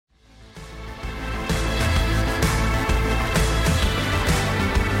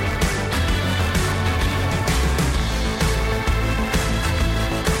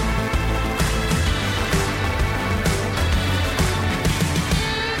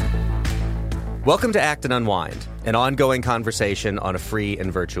Welcome to Act and Unwind, an ongoing conversation on a free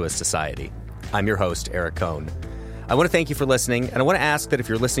and virtuous society. I'm your host, Eric Cohn. I want to thank you for listening, and I want to ask that if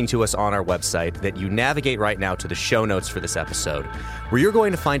you're listening to us on our website, that you navigate right now to the show notes for this episode, where you're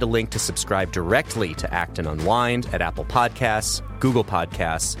going to find a link to subscribe directly to Act and Unwind at Apple Podcasts, Google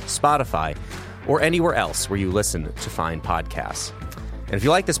Podcasts, Spotify, or anywhere else where you listen to find podcasts. And if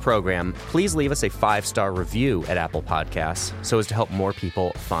you like this program, please leave us a 5-star review at Apple Podcasts so as to help more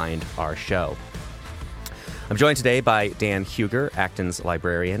people find our show. I'm joined today by Dan Huger, Acton's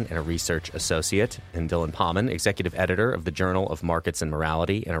librarian and a research associate, and Dylan Pauman, executive editor of the Journal of Markets and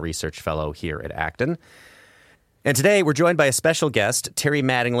Morality and a research fellow here at Acton. And today we're joined by a special guest, Terry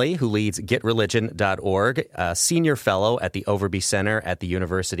Mattingly, who leads GetReligion.org, a senior fellow at the Overby Center at the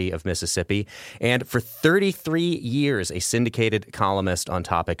University of Mississippi, and for 33 years a syndicated columnist on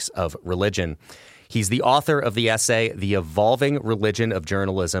topics of religion. He's the author of the essay, The Evolving Religion of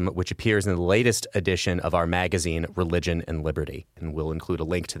Journalism, which appears in the latest edition of our magazine, Religion and Liberty. And we'll include a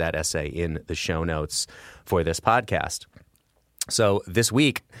link to that essay in the show notes for this podcast. So this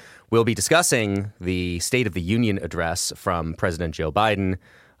week, we'll be discussing the State of the Union address from President Joe Biden,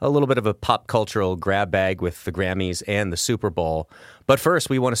 a little bit of a pop cultural grab bag with the Grammys and the Super Bowl. But first,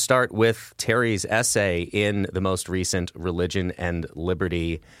 we want to start with Terry's essay in the most recent Religion and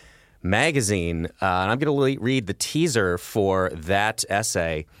Liberty magazine. And I'm going to read the teaser for that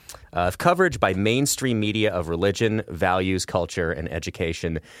essay. Coverage by mainstream media of religion, values, culture, and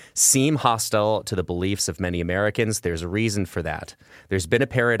education seem hostile to the beliefs of many Americans. There's a reason for that. There's been a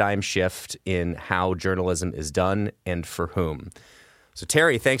paradigm shift in how journalism is done and for whom. So,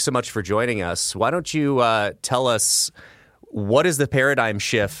 Terry, thanks so much for joining us. Why don't you tell us what is the paradigm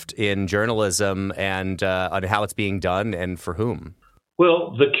shift in journalism and on how it's being done and for whom?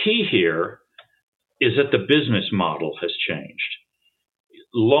 Well, the key here is that the business model has changed.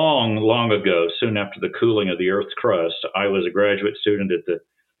 Long ago, soon after the cooling of the Earth's crust, I was a graduate student at the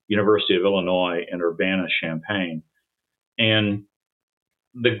University of Illinois in Urbana-Champaign. And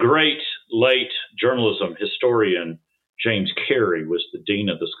the great late journalism historian James Carey was the dean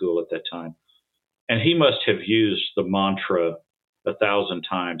of the school at that time. And he must have used the mantra 1,000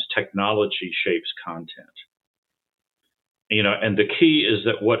 times, technology shapes content. You know, and the key is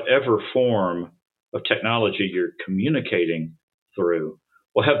that whatever form of technology you're communicating through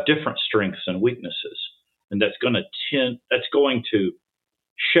will have different strengths and weaknesses, and that's going to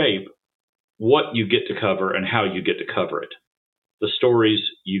shape what you get to cover and how you get to cover it, the stories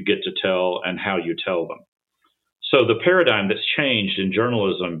you get to tell and how you tell them. So the paradigm that's changed in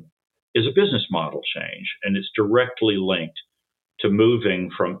journalism is a business model change, and it's directly linked to moving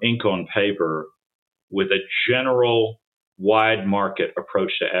from ink on paper with a general wide market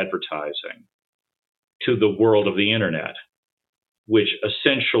approach to advertising to the world of the internet, which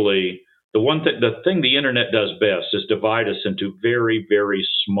essentially the thing the internet does best is divide us into very, very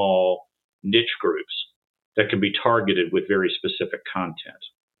small niche groups that can be targeted with very specific content.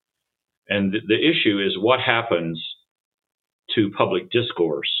 And the issue is what happens to public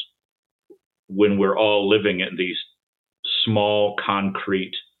discourse when we're all living in these small,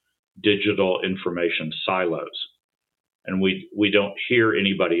 concrete, digital information silos. And we don't hear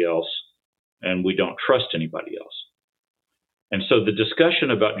anybody else, and we don't trust anybody else. And so the discussion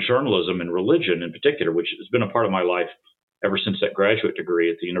about journalism and religion in particular, which has been a part of my life ever since that graduate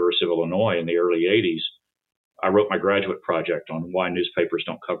degree at the University of Illinois in the early 80s, I wrote my graduate project on why newspapers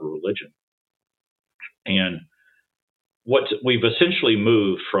don't cover religion. And what we've essentially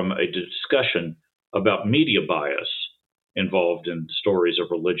moved from a discussion about media bias involved in stories of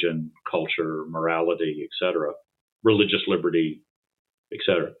religion, culture, morality, etc., religious liberty,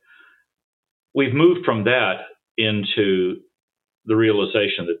 etc. We've moved from that into the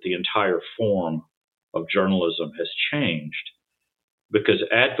realization that the entire form of journalism has changed because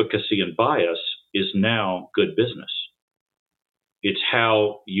advocacy and bias is now good business. It's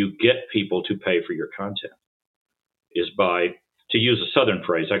how you get people to pay for your content is by, to use a Southern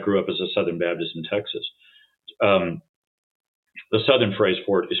phrase, I grew up as a Southern Baptist in Texas. The Southern phrase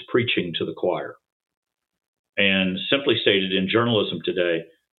for it is preaching to the choir. And simply stated, in journalism today,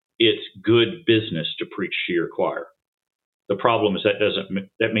 it's good business to preach to your choir. The problem is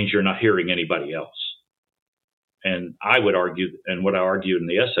that means you're not hearing anybody else. And I would argue, and what I argued in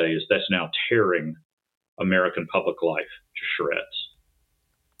the essay is that's now tearing American public life to shreds.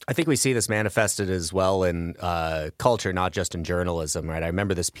 I think we see this manifested as well in culture, not just in journalism, right? I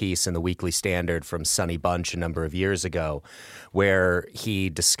remember this piece in the Weekly Standard from Sonny Bunch a number of years ago where he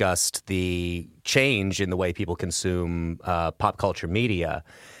discussed the change in the way people consume pop culture media.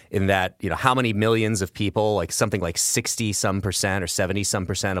 in that, how many millions of people, like something like 60 some percent or 70 some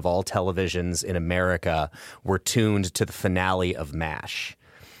percent of all televisions in America were tuned to the finale of MASH.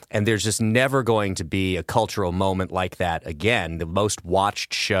 And there's just never going to be a cultural moment like that again. The most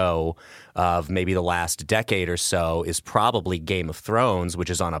watched show of maybe the last decade or so is probably Game of Thrones, which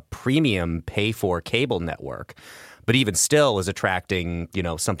is on a premium pay-for cable network, but even still is attracting,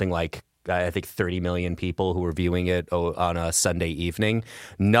 something like, I think 30 million people who were viewing it on a Sunday evening.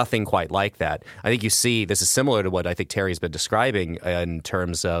 Nothing quite like that. I think you see this is similar to what I think Terry's been describing in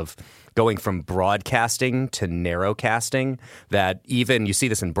terms of going from broadcasting to narrowcasting, that even you see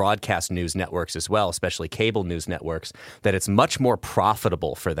this in broadcast news networks as well, especially cable news networks, that it's much more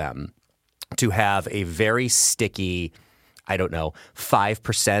profitable for them to have a very sticky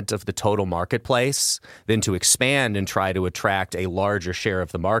 5% of the total marketplace than to expand and try to attract a larger share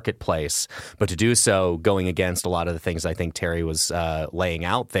of the marketplace, but to do so going against a lot of the things I think Terry was laying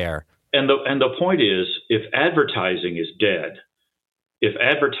out there. And the point is, if advertising is dead, if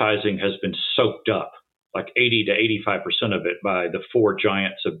advertising has been soaked up, like 80 to 85% of it by the four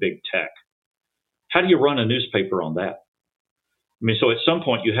giants of big tech, how do you run a newspaper on that? So at some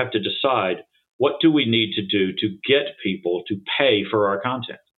point you have to decide, what do we need to do to get people to pay for our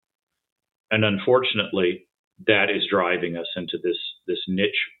content? And unfortunately, that is driving us into this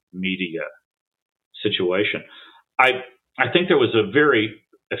niche media situation. I think there was a very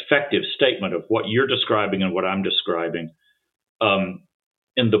effective statement of what you're describing and what I'm describing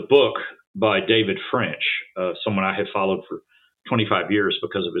in the book by David French, someone I have followed for 25 years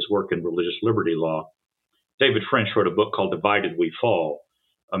because of his work in religious liberty law. David French wrote a book called Divided We Fall,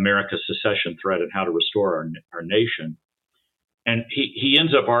 America's Secession Threat and How to Restore Our Nation. And he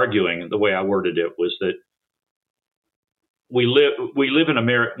ends up arguing, the way I worded it was that we live in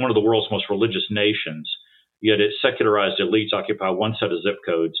America, one of the world's most religious nations, yet its secularized elites occupy one set of zip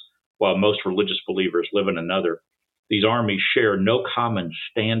codes while most religious believers live in another. These armies share no common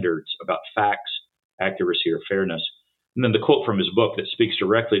standards about facts, accuracy, or fairness. And then the quote from his book that speaks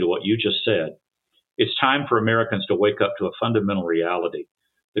directly to what you just said: it's time for Americans to wake up to a fundamental reality.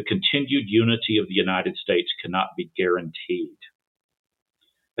 The continued unity of the United States cannot be guaranteed.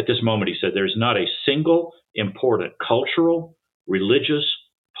 At this moment, he said, there's not a single important cultural, religious,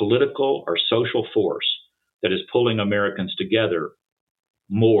 political, or social force that is pulling Americans together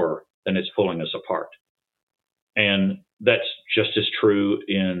more than it's pulling us apart. And that's just as true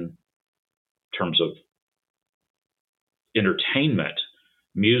in terms of entertainment,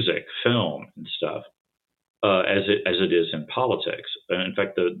 music, film, and stuff. As it is in politics. And in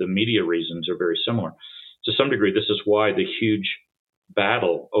fact, the media reasons are very similar. To some degree, this is why the huge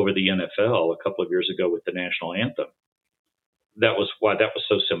battle over the NFL a couple of years ago with the national anthem, that was why that was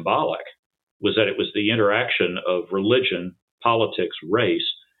so symbolic, was that it was the interaction of religion, politics, race,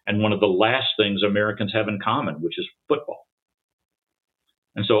 and one of the last things Americans have in common, which is football.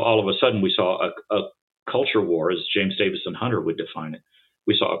 And so all of a sudden we saw a culture war, as James Davison Hunter would define it.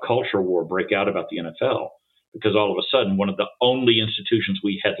 We saw a culture war break out about the NFL, because all of a sudden, one of the only institutions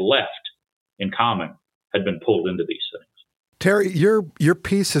we had left in common had been pulled into these things. Terry, your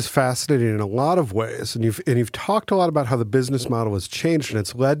piece is fascinating in a lot of ways, and you've talked a lot about how the business model has changed, and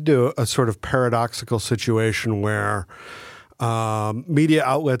it's led to a sort of paradoxical situation where media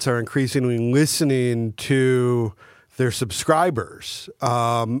outlets are increasingly listening to their subscribers,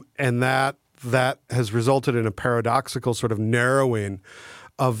 and that has resulted in a paradoxical sort of narrowing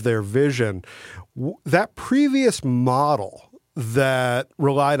of their vision. That previous model that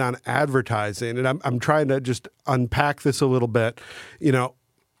relied on advertising, and I'm trying to just unpack this a little bit,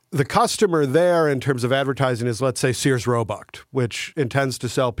 the customer there in terms of advertising is, let's say, Sears Roebuck, which intends to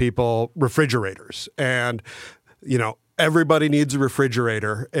sell people refrigerators. And, everybody needs a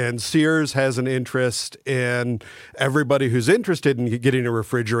refrigerator, and Sears has an interest in everybody who's interested in getting a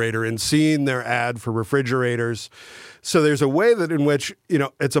refrigerator and seeing their ad for refrigerators. So there's a way that in which,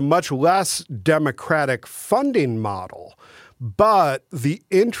 it's a much less democratic funding model, but the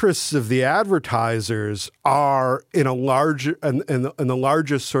interests of the advertisers are in a large in the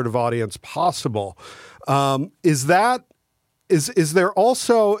largest sort of audience possible. Is there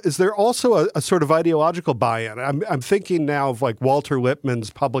also a sort of ideological buy-in? I'm thinking now of like Walter Lippmann's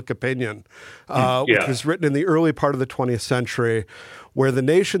Public Opinion, which was written in the early part of the 20th century, where the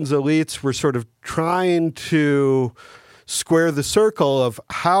nation's elites were sort of trying to square the circle of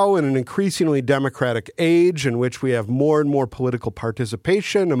how, in an increasingly democratic age in which we have more and more political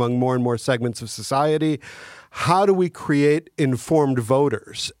participation among more and more segments of society, how do we create informed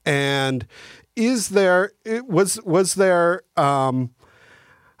voters? And how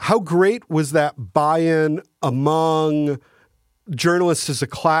great was that buy-in among journalists as a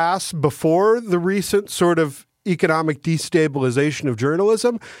class before the recent sort of economic destabilization of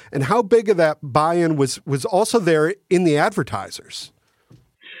journalism, and how big of that buy-in was also there in the advertisers?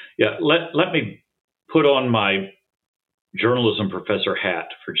 Yeah, let me put on my journalism professor hat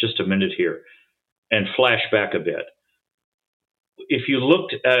for just a minute here and flash back a bit. If you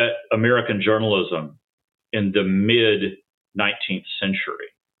looked at American journalism in the mid-19th century,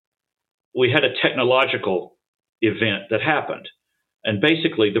 we had a technological event that happened. And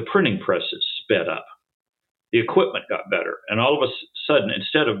basically, the printing presses sped up. The equipment got better. And all of a sudden,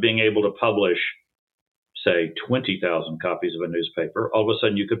 instead of being able to publish, say, 20,000 copies of a newspaper, all of a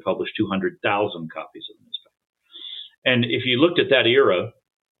sudden you could publish 200,000 copies of a newspaper. And if you looked at that era,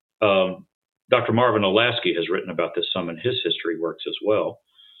 Dr. Marvin Olasky has written about this some in his history works as well.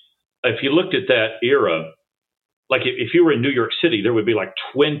 If you looked at that era, like if you were in New York City, there would be like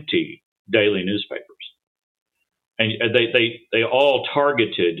 20 daily newspapers. And they all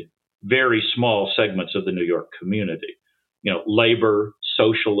targeted very small segments of the New York community. You know, labor,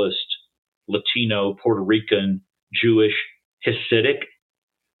 socialist, Latino, Puerto Rican, Jewish, Hasidic,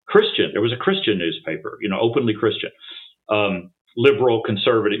 Christian. There was a Christian newspaper, you know, openly Christian, liberal,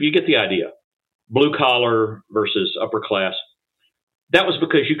 conservative. You get the idea. Blue collar versus upper class. That was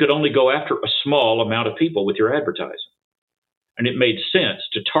because you could only go after a small amount of people with your advertising. And it made sense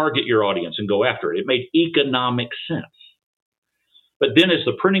to target your audience and go after it. It made economic sense. But then as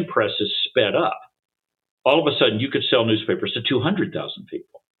the printing presses sped up, all of a sudden you could sell newspapers to 200,000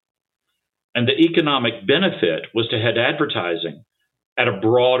 people. And the economic benefit was to have advertising at a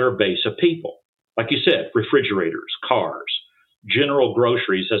broader base of people. Like you said, refrigerators, cars, general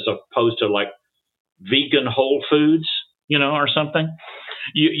groceries, as opposed to like vegan Whole Foods, you know, or something.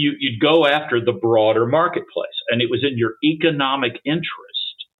 You'd go after the broader marketplace, and it was in your economic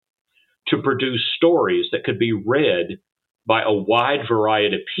interest to produce stories that could be read by a wide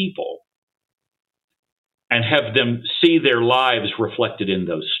variety of people and have them see their lives reflected in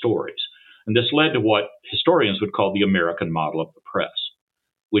those stories. And this led to what historians would call the American model of the press,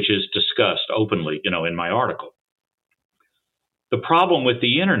 which is discussed openly, you know, in my article. The problem with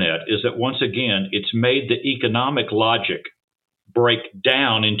the internet is that once again, it's made the economic logic break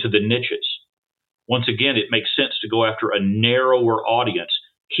down into the niches. Once again, it makes sense to go after a narrower audience,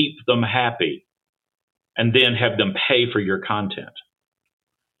 keep them happy, and then have them pay for your content.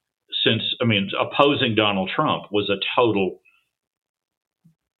 Opposing Donald Trump was a total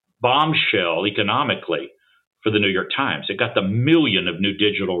bombshell economically for the New York Times. It got the million of new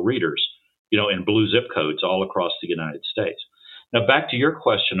digital readers, you know, in blue zip codes all across the United States. Now, back to your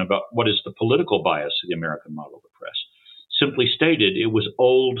question about what is the political bias of the American model of the press. Simply stated, it was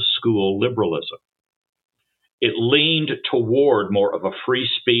old school liberalism. It leaned toward more of a free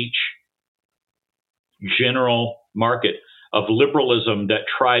speech, general market of liberalism that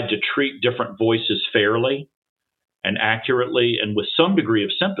tried to treat different voices fairly and accurately and with some degree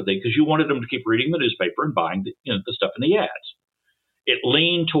of sympathy, because you wanted them to keep reading the newspaper and buying the stuff in the ads. It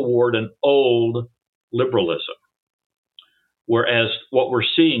leaned toward an old liberalism. Whereas what we're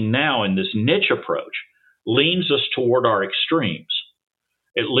seeing now in this niche approach leans us toward our extremes.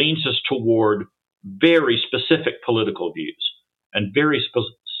 It leans us toward very specific political views and very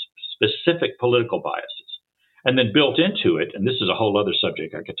specific political biases. And then built into it, and this is a whole other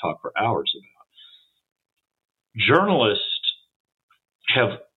subject I could talk for hours about, journalists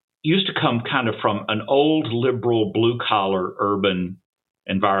have used to come kind of from an old liberal blue-collar urban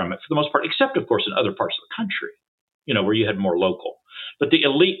environment for the most part, except, of course, in other parts of the country, you know, where you had more local. But the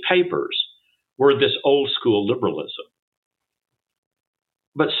elite papers were this old school liberalism.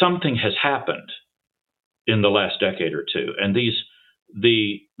 But something has happened in the last decade or two. And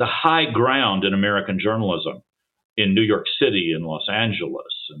the high ground in American journalism in New York City and Los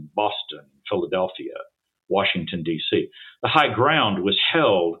Angeles and Boston, Philadelphia, Washington, D.C., the high ground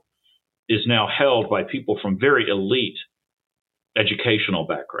is now held by people from very elite educational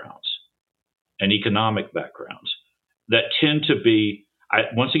backgrounds and economic backgrounds that tend to be, I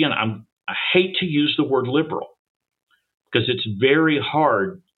hate to use the word liberal because it's very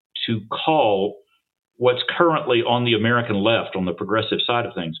hard to call what's currently on the American left, on the progressive side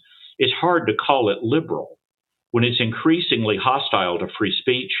of things. It's hard to call it liberal when it's increasingly hostile to free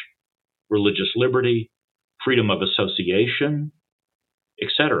speech, religious liberty, freedom of association,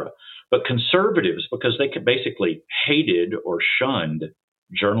 etc. But conservatives, because they basically hated or shunned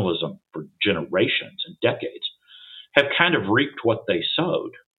journalism for generations and decades, have kind of reaped what they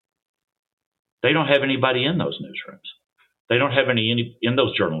sowed. They don't have anybody in those newsrooms. They don't have any in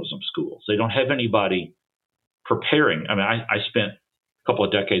those journalism schools. They don't have anybody preparing. I mean, I spent a couple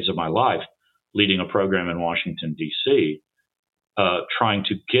of decades of my life leading a program in Washington, D.C., trying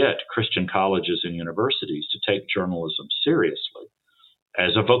to get Christian colleges and universities to take journalism seriously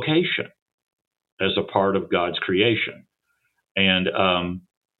as a vocation, as a part of God's creation. And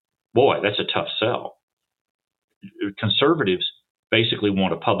boy, that's a tough sell. Conservatives basically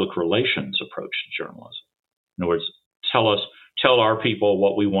want a public relations approach to journalism. In other words, tell our people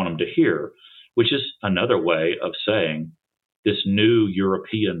what we want them to hear, which is another way of saying this new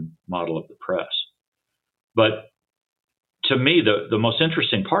European model of the press. But to me, the most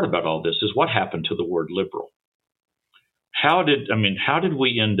interesting part about all this is what happened to the word liberal. How did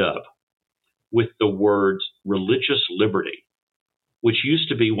we end up with the words religious liberty, which used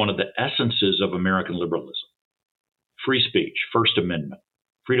to be one of the essences of American liberalism? Free speech, First Amendment,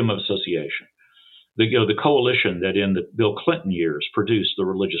 freedom of association. The coalition that in the Bill Clinton years produced the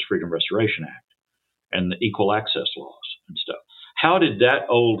Religious Freedom Restoration Act and the equal access laws and stuff. How did that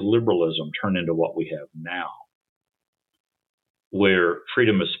old liberalism turn into what we have now, where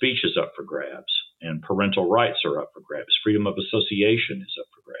freedom of speech is up for grabs and parental rights are up for grabs, freedom of association is up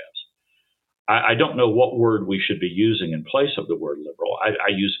for grabs? I don't know what word we should be using in place of the word liberal.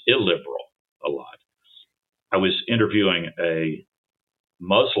 I use illiberal a lot. I was interviewing a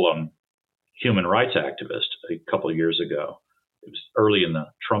Muslim human rights activist a couple of years ago. It was early in the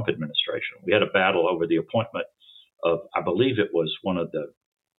Trump administration. We had a battle over the appointment of, I believe it was one of the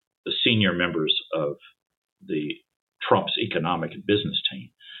senior members of the Trump's economic and business team.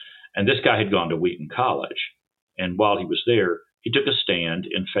 And this guy had gone to Wheaton College. And while he was there, he took a stand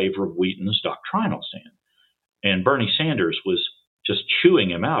in favor of Wheaton's doctrinal stand. And Bernie Sanders was just chewing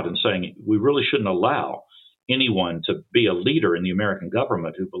him out and saying, we really shouldn't allow anyone to be a leader in the American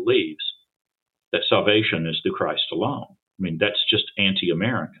government who believes that salvation is through Christ alone. I mean, that's just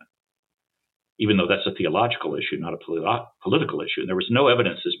anti-American, even though that's a theological issue, not a political issue. And there was no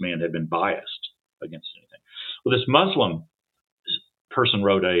evidence this man had been biased against anything. Well, this Muslim person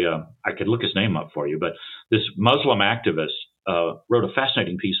wrote I could look his name up for you, but this Muslim activist wrote a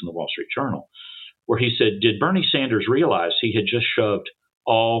fascinating piece in the Wall Street Journal where he said, did Bernie Sanders realize he had just shoved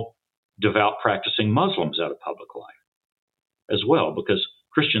all devout practicing Muslims out of public life as well? Because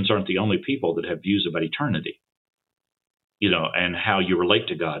Christians aren't the only people that have views about eternity, and how you relate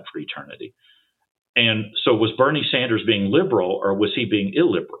to God for eternity. And so was Bernie Sanders being liberal or was he being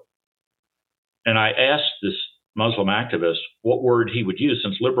illiberal? And I asked this Muslim activist what word he would use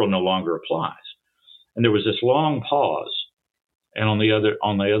since liberal no longer applies. And there was this long pause. And on the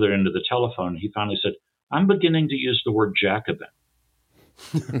other end of the telephone, he finally said, I'm beginning to use the word Jacobin.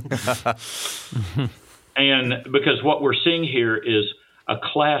 And because what we're seeing here is a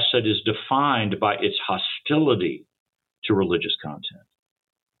class that is defined by its hostility to religious content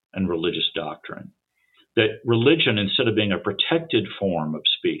and religious doctrine. That religion, instead of being a protected form of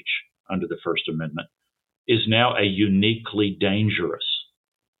speech under the First Amendment, is now a uniquely dangerous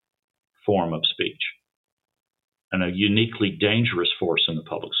form of speech and a uniquely dangerous force in the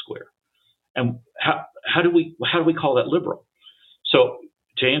public square. And how do we call that liberal? So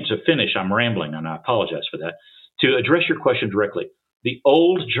to finish, I'm rambling and I apologize for that. To address your question directly, the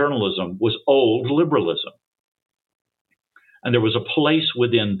old journalism was old liberalism. And there was a place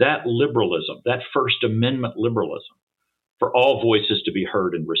within that liberalism, that First Amendment liberalism, for all voices to be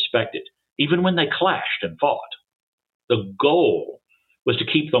heard and respected, even when they clashed and fought. The goal was to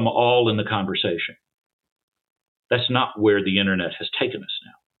keep them all in the conversation. That's not where the internet has taken us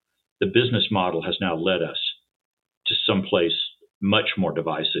now. The business model has now led us to someplace much more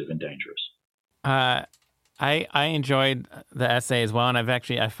divisive and dangerous. I enjoyed the essay as well, and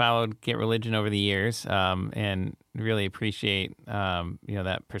I followed Get Religion over the years, and really appreciate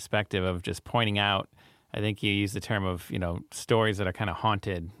that perspective of just pointing out. I think you use the term of stories that are kind of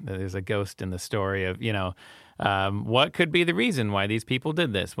haunted. There's a ghost in the story of what could be the reason why these people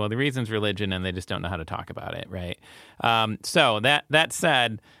did this. Well, the reason's religion, and they just don't know how to talk about it, right? So that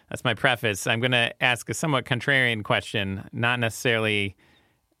said, that's my preface. I'm going to ask a somewhat contrarian question, not necessarily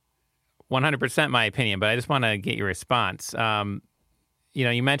 100% my opinion, but I just want to get your response.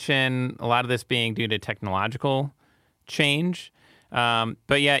 You mentioned a lot of this being due to technological change,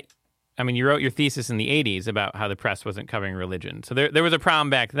 but yet, you wrote your thesis in the 80s about how the press wasn't covering religion. So there was a problem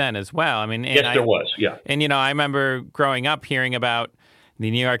back then as well. Yes, there was, yeah. And, I remember growing up hearing about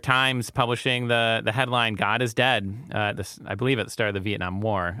the New York Times publishing the headline, God is dead, I believe at the start of the Vietnam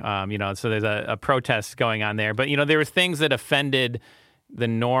War. So there's a protest going on there. But, there was things that offended the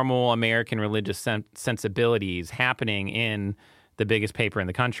normal American religious sensibilities happening in the biggest paper in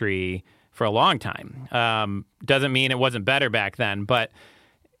the country for a long time. Doesn't mean it wasn't better back then, but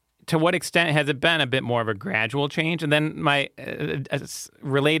to what extent has it been a bit more of a gradual change? And then my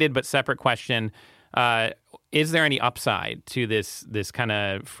related but separate question, is there any upside to this kind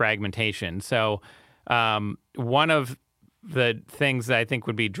of fragmentation? So one of the things that I think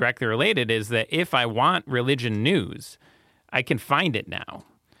would be directly related is that if I want religion news, I can find it now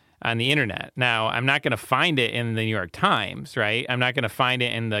on the internet. Now, I'm not going to find it in the New York Times, right? I'm not going to find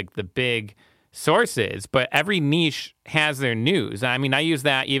it in the big sources, but every niche has their news. I mean, I use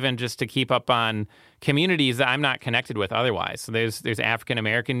that even just to keep up on communities that I'm not connected with otherwise. So there's African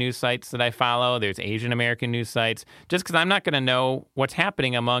American news sites that I follow. There's Asian American news sites, just because I'm not going to know what's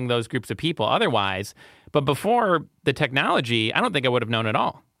happening among those groups of people otherwise. But before the technology, I don't think I would have known at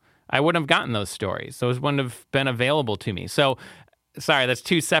all. I wouldn't have gotten those stories. Those wouldn't have been available to me. So, sorry, that's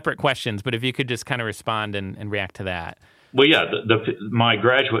two separate questions, but if you could just kind of respond and react to that. Well, yeah, my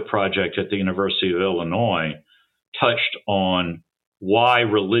graduate project at the University of Illinois touched on why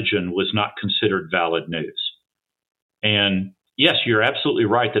religion was not considered valid news. And yes, you're absolutely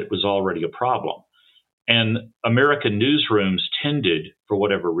right that it was already a problem. And American newsrooms tended, for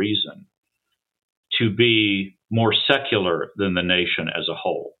whatever reason, to be more secular than the nation as a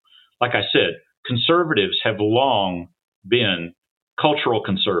whole. Like I said, conservatives have long been, cultural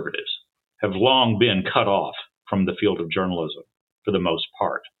conservatives have long been cut off from the field of journalism for the most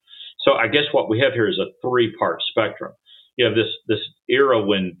part. So I guess what we have here is a three-part spectrum. You have this era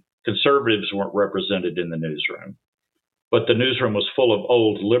when conservatives weren't represented in the newsroom, but the newsroom was full of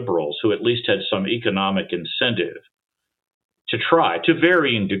old liberals who at least had some economic incentive to try, to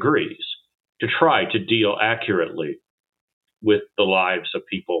varying degrees, to try to deal accurately with the lives of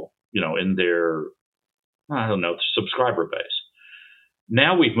people, in their, subscriber base.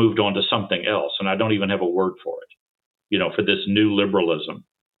 Now we've moved on to something else, and I don't even have a word for it, for this new liberalism,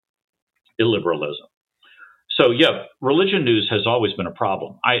 illiberalism. So, yeah, religion news has always been a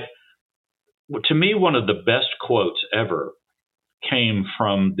problem. To me, one of the best quotes ever came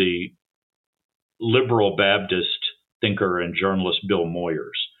from the liberal Baptist thinker and journalist Bill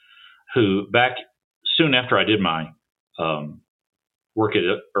Moyers, who back soon after I did my work at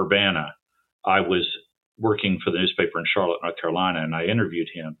Urbana, I was working for the newspaper in Charlotte, North Carolina, and I interviewed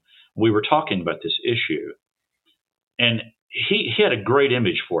him. We were talking about this issue, and he had a great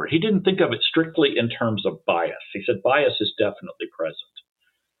image for it. He didn't think of it strictly in terms of bias. He said bias is definitely present,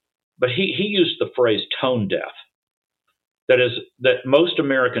 but he used the phrase tone deaf. That is, that most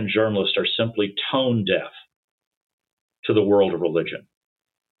American journalists are simply tone deaf to the world of religion.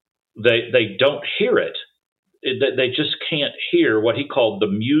 They don't hear it. They just can't hear what he called the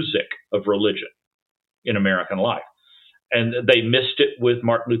music of religion in American life. And they missed it with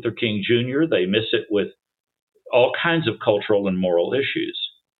Martin Luther King Jr. They miss it with all kinds of cultural and moral issues.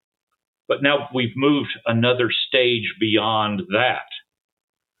 But now we've moved another stage beyond that.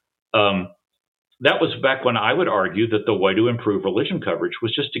 That was back when I would argue that the way to improve religion coverage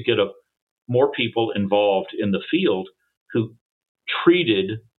was just to get more people involved in the field who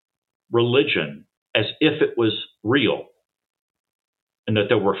treated religion as if it was real, and that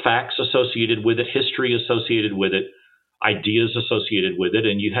there were facts associated with it, history associated with it, ideas associated with it,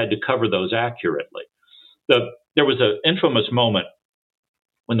 and you had to cover those accurately. There was an infamous moment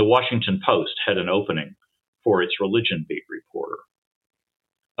when the Washington Post had an opening for its religion beat reporter.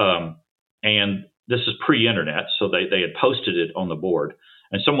 And this is pre-internet, so they had posted it on the board,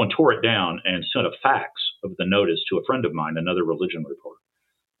 and someone tore it down and sent a fax of the notice to a friend of mine, another religion reporter.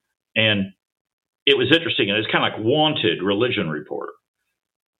 And it was interesting, and it's kind of like wanted religion reporter.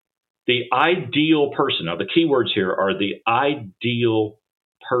 The ideal person, now the key words here are the ideal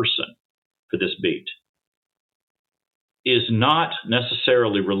person for this beat, is not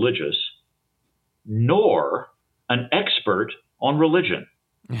necessarily religious, nor an expert on religion.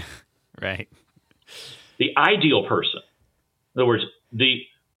 Right. The ideal person. In other words, the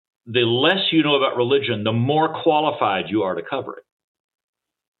less you know about religion, the more qualified you are to cover it.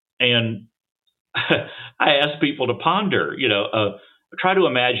 And I ask people to ponder, try to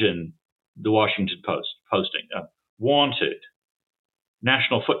imagine the Washington Post posting wanted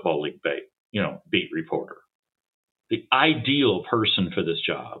National Football League beat reporter. The ideal person for this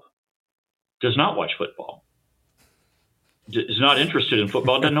job does not watch football, is not interested in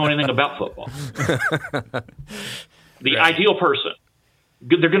football, doesn't know anything about football. The ideal person,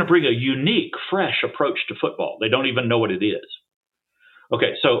 they're going to bring a unique, fresh approach to football. They don't even know what it is.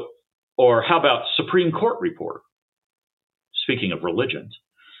 Okay, so, or how about Supreme Court reporter? Speaking of religions,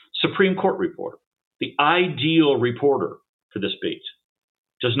 Supreme Court reporter, the ideal reporter for this beat,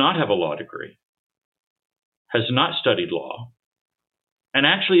 does not have a law degree, has not studied law, and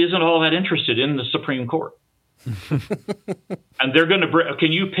actually isn't all that interested in the Supreme Court. And they're going to bring,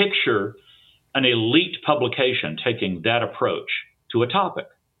 can you picture an elite publication taking that approach to a topic?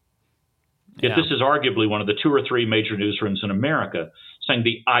 Yet this is arguably one of the 2 or 3 major newsrooms in America saying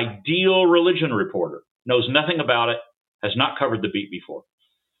the ideal religion reporter knows nothing about it, has not covered the beat before.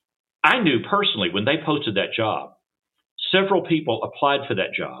 I knew personally when they posted that job, several people applied for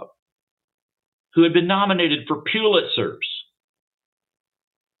that job who had been nominated for Pulitzers,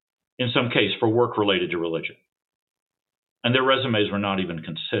 in some case for work related to religion. And their resumes were not even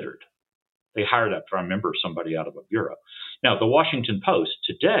considered. They hired, after I remember, somebody out of a bureau. Now, the Washington Post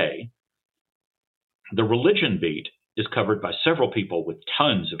today, the religion beat is covered by several people with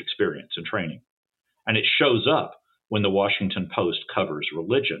tons of experience and training. And it shows up when the Washington Post covers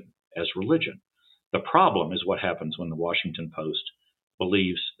religion as religion. The problem is what happens when the Washington Post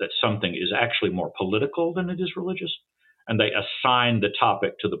believes that something is actually more political than it is religious, and they assign the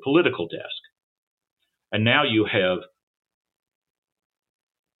topic to the political desk. And now you have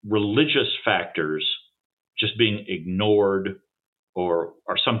religious factors just being ignored, or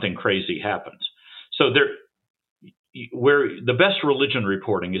something crazy happens. So where the best religion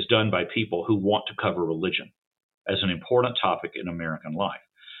reporting is done by people who want to cover religion as an important topic in American life.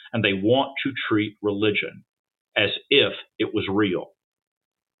 And they want to treat religion as if it was real,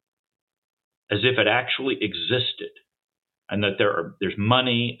 as if it actually existed, and that there's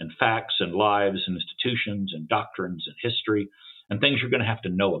money and facts and lives and institutions and doctrines and history and things you're going to have to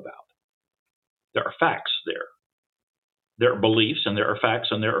know about. There are facts there. There are beliefs, and there are facts,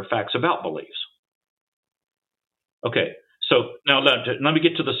 and there are facts about beliefs. Okay, so now let me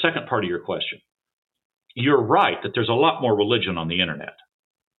get to the second part of your question. You're right that there's a lot more religion on the internet.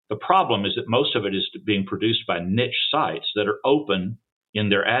 The problem is that most of it is being produced by niche sites that are open in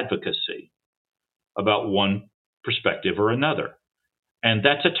their advocacy about one perspective or another. And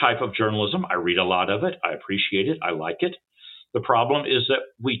that's a type of journalism. I read a lot of it. I appreciate it. I like it. The problem is that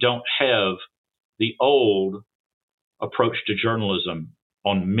we don't have the old approach to journalism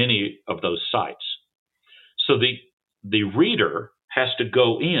on many of those sites. So the reader has to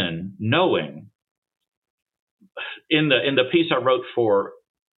go in knowing. In the piece I wrote for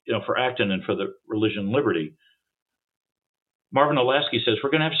Acton and for the Religion and Liberty, Marvin Olasky says we're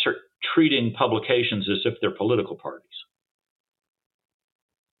going to have to start treating publications as if they're political parties.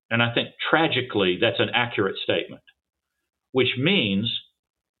 And I think tragically that's an accurate statement, which means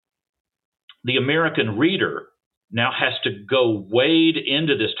the American reader now has to go wade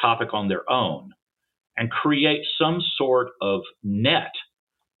into this topic on their own and create some sort of net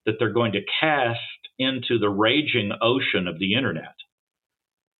that they're going to cast into the raging ocean of the internet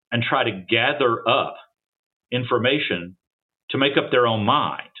and try to gather up information to make up their own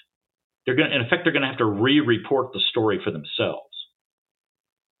mind. In effect, they're going to have to re-report the story for themselves.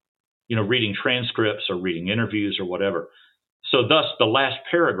 Reading transcripts or reading interviews or whatever. So thus, the last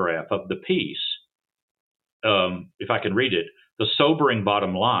paragraph of the piece, if I can read it, the sobering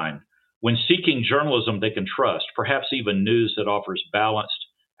bottom line: when seeking journalism they can trust, perhaps even news that offers balanced,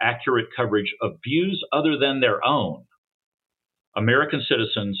 accurate coverage of views other than their own, American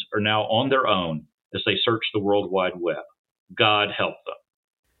citizens are now on their own as they search the World Wide Web. God help them.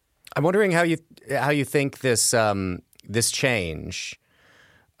 I'm wondering how you think this change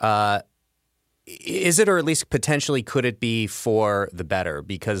is it, or at least potentially could it be for the better?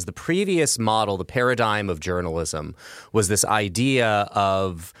 Because the previous model, the paradigm of journalism, was this idea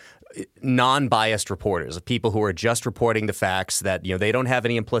of non-biased reporters, of people who are just reporting the facts, that they don't have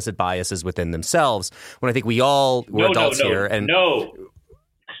any implicit biases within themselves. When I think we're adults here. No,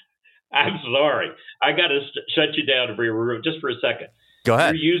 I'm sorry, I got to shut you down just for a second. Go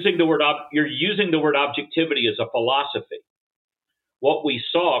ahead. You're using the word objectivity as a philosophy. What we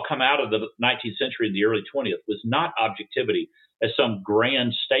saw come out of the 19th century and the early 20th was not objectivity as some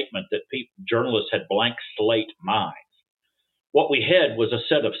grand statement that journalists had blank slate minds. What we had was a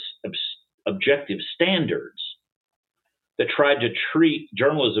set of objective standards that tried to treat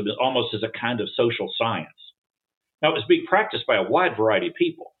journalism almost as a kind of social science. Now, it was being practiced by a wide variety of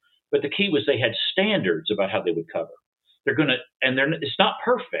people, but the key was they had standards about how they would cover. It's not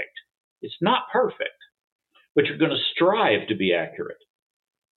perfect. It's not perfect, but you're going to strive to be accurate.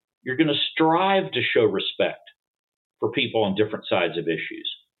 You're going to strive to show respect for people on different sides of issues.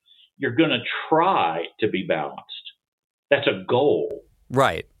 You're going to try to be balanced. That's a goal.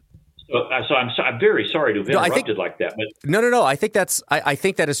 Right. So I'm very sorry to have interrupted like that. But No. I think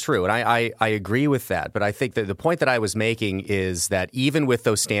that is true, and I agree with that. But I think that the point that I was making is that even with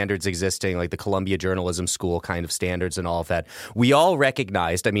those standards existing, like the Columbia Journalism School kind of standards and all of that, we all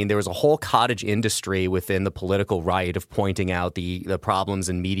recognized. I mean, there was a whole cottage industry within the political right of pointing out the problems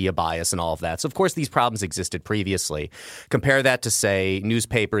in media bias and all of that. So of course these problems existed previously. Compare that to, say,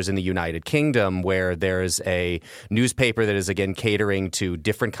 newspapers in the United Kingdom, where there's a newspaper that is again catering to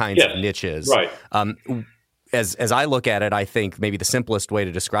different kinds of niche is. Right. As I look at it, I think maybe the simplest way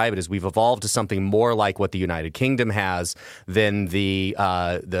to describe it is we've evolved to something more like what the United Kingdom has than the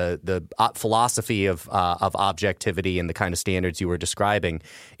philosophy of objectivity and the kind of standards you were describing.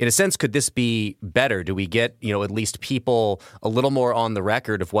 In a sense, could this be better? Do we get at least people a little more on the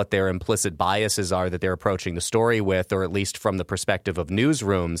record of what their implicit biases are that they're approaching the story with, or at least from the perspective of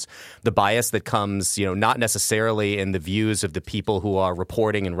newsrooms, the bias that comes not necessarily in the views of the people who are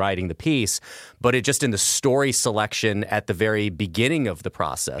reporting and writing the piece, but it just in the story selection at the very beginning of the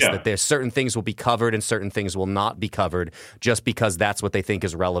process, that there's certain things will be covered and certain things will not be covered just because that's what they think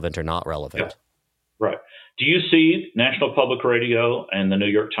is relevant or not relevant. Yeah. Right. Do you see National Public Radio and the New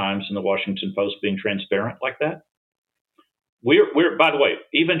York Times and the Washington Post being transparent like that? We're by the way,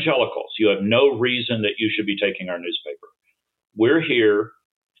 evangelicals, you have no reason that you should be taking our newspaper. We're here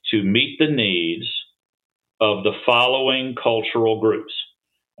to meet the needs of the following cultural groups.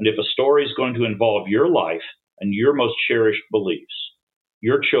 And if a story is going to involve your life and your most cherished beliefs,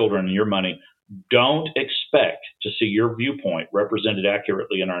 your children and your money, don't expect to see your viewpoint represented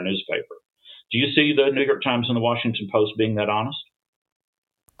accurately in our newspaper. Do you see the New York Times and the Washington Post being that honest?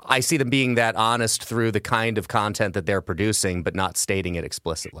 I see them being that honest through the kind of content that they're producing, but not stating it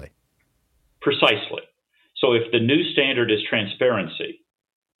explicitly. Precisely. So if the new standard is transparency,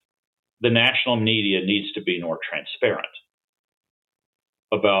 the national media needs to be more transparent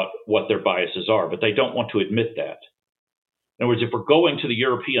about what their biases are, but they don't want to admit that. In other words, if we're going to the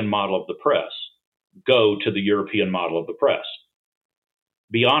European model of the press, go to the European model of the press.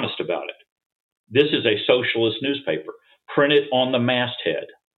 Be honest about it. This is a socialist newspaper. Print it on the masthead.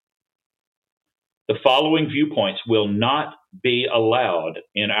 The following viewpoints will not be allowed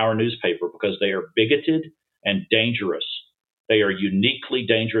in our newspaper because they are bigoted and dangerous. They are uniquely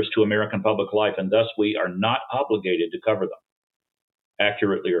dangerous to American public life, and thus we are not obligated to cover them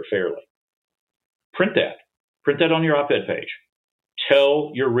accurately or fairly. Print that. Print that on your op-ed page.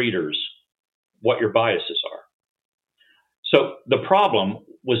 Tell your readers what your biases are. So the problem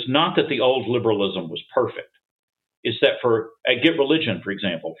was not that the old liberalism was perfect. It's that at Get Religion, for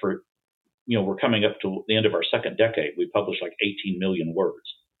example, we're coming up to the end of our second decade. We published like 18 million words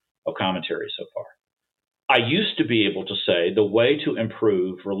of commentary so far. I used to be able to say the way to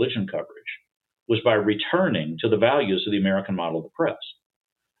improve religion coverage was by returning to the values of the American model of the press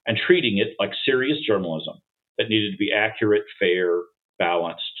and treating it like serious journalism that needed to be accurate, fair,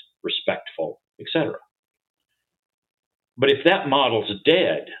 balanced, respectful, etc. But if that model's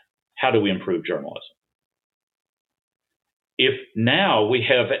dead, how do we improve journalism? If now we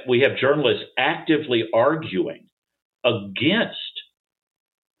have journalists actively arguing against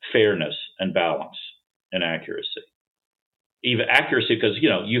fairness and balance and accuracy, even accuracy because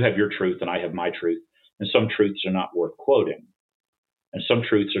you have your truth and I have my truth, and some truths are not worth quoting, and some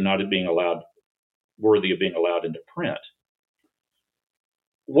truths are not worthy of being allowed into print.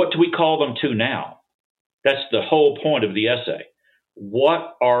 What do we call them to now? That's the whole point of the essay.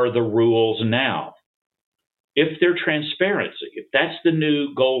 What are the rules now? If they're transparency, if that's the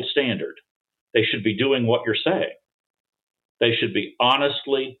new gold standard, they should be doing what you're saying. They should be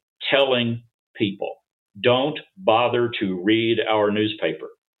honestly telling people, don't bother to read our newspaper.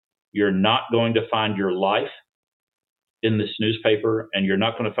 You're not going to find your life in this newspaper, and you're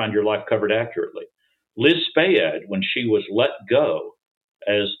not going to find your life covered accurately. Liz Spayed, when she was let go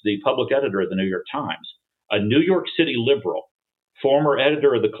as the public editor of the New York Times, a New York City liberal, former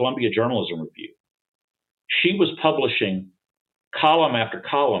editor of the Columbia Journalism Review, she was publishing column after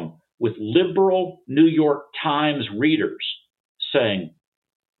column with liberal New York Times readers saying,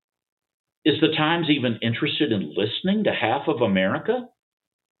 is the Times even interested in listening to half of America?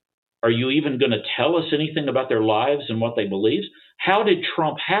 Are you even going to tell us anything about their lives and what they believe? How did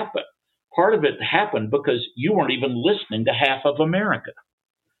Trump happen? Part of it happened because you weren't even listening to half of America.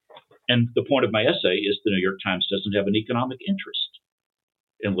 And the point of my essay is the New York Times doesn't have an economic interest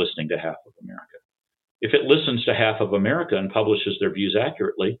in listening to half of America. If it listens to half of America and publishes their views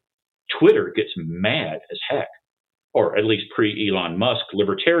accurately, Twitter gets mad as heck, or at least pre-Elon Musk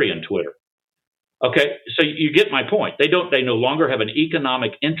libertarian Twitter. Okay, so you get my point. They no longer have an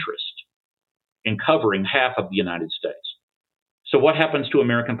economic interest in covering half of the United States. So what happens to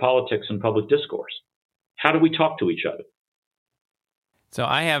American politics and public discourse? How do we talk to each other? So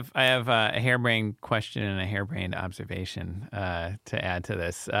I have a harebrained question and a harebrained observation to add to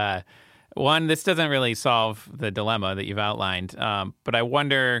this. One, this doesn't really solve the dilemma that you've outlined, but I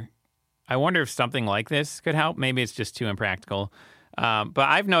wonder if something like this could help. Maybe it's just too impractical. But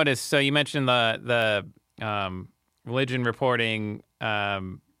I've noticed. So you mentioned the religion reporting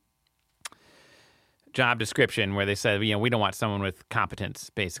job description where they said, we don't want someone with competence,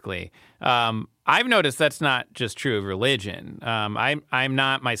 basically. I've noticed that's not just true of religion. I'm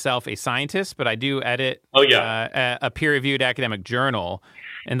not myself a scientist, but I do edit a peer-reviewed academic journal.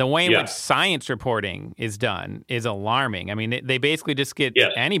 And the way in which science reporting is done is alarming. I mean, they basically just get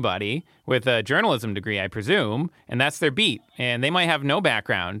anybody with a journalism degree, I presume, and that's their beat. And they might have no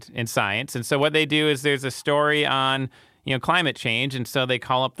background in science. And so what they do is there's a story on climate change, and so they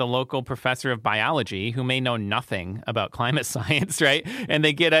call up the local professor of biology who may know nothing about climate science, right? And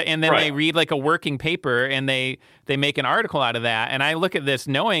they they read like a working paper, and they make an article out of that. And I look at this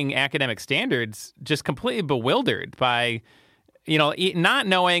knowing academic standards, just completely bewildered by not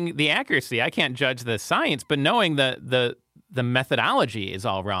knowing the accuracy. I can't judge the science, but knowing the methodology is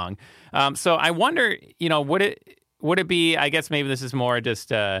all wrong. So I wonder, would it be? I guess maybe this is more just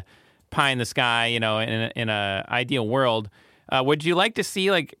pie in the sky. In a ideal world, would you like to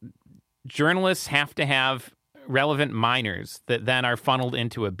see like journalists have to have relevant minors that then are funneled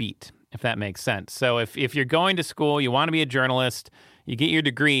into a beat, if that makes sense? So if you're going to school, you want to be a journalist. You get your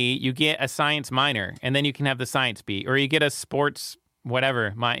degree, you get a science minor, and then you can have the science beat, or you get a sports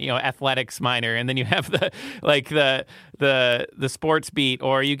athletics minor, and then you have the sports beat,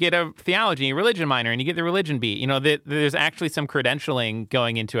 or you get a theology, religion minor, and you get the religion beat. There's actually some credentialing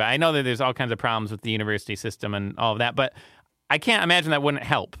going into it. I know that there's all kinds of problems with the university system and all of that, but I can't imagine that wouldn't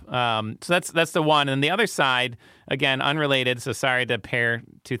help. So that's the one. And the other side, again, unrelated. So sorry to pair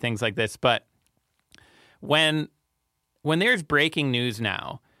two things like this, but when there's breaking news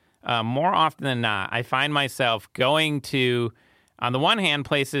now, more often than not, I find myself going to, on the one hand,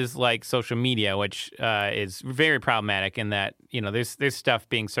 places like social media, which is very problematic in that, there's stuff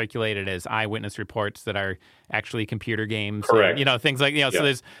being circulated as eyewitness reports that are actually computer games. Correct. And, things like, so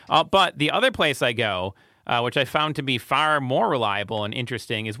there's, but the other place I go, which I found to be far more reliable and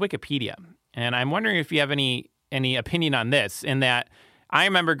interesting, is Wikipedia. And I'm wondering if you have any opinion on this, in that I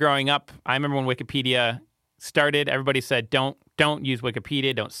remember growing up, when Wikipedia started, everybody said, don't use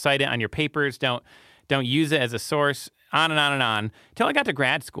Wikipedia, don't cite it on your papers, don't use it as a source, on and on and on, until I got to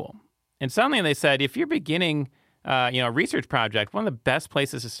grad school. And suddenly they said, if you're beginning a research project, one of the best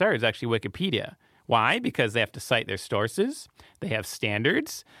places to start is actually Wikipedia. Why? Because they have to cite their sources, they have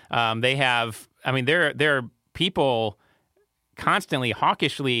standards, there are people constantly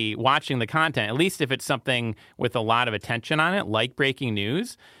hawkishly watching the content, at least if it's something with a lot of attention on it, like breaking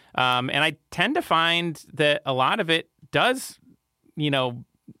news. And I tend to find that a lot of it does,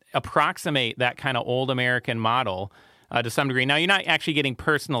 approximate that kind of old American model to some degree. Now, you're not actually getting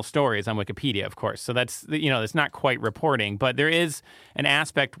personal stories on Wikipedia, of course. So that's, it's not quite reporting. But there is an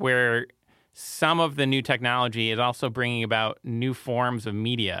aspect where some of the new technology is also bringing about new forms of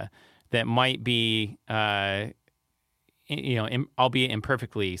media that might be, albeit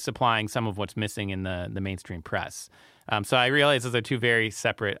imperfectly, supplying some of what's missing in the mainstream press. So I realize those are two very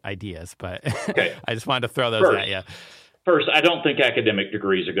separate ideas, but okay. I just wanted to throw those at you. First, I don't think academic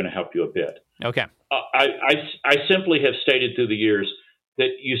degrees are going to help you a bit. Okay. I simply have stated through the years that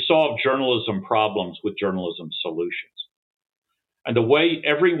you solve journalism problems with journalism solutions. And the way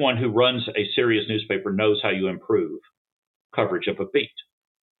everyone who runs a serious newspaper knows how you improve coverage of a beat.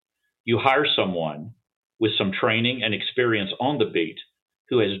 You hire someone with some training and experience on the beat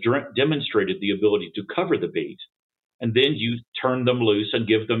who has demonstrated the ability to cover the beat, and then you turn them loose and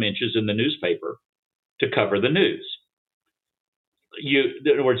give them inches in the newspaper to cover the news.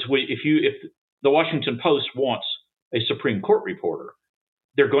 In other words, if the Washington Post wants a Supreme Court reporter,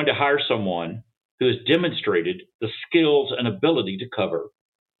 they're going to hire someone who has demonstrated the skills and ability to cover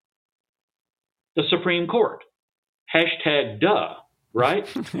the Supreme Court. #duh, right?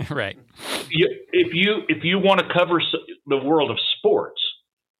 Right. If you want to cover the world of sports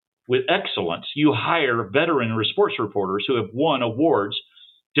with excellence, you hire veteran sports reporters who have won awards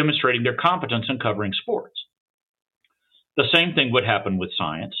demonstrating their competence in covering sports. The same thing would happen with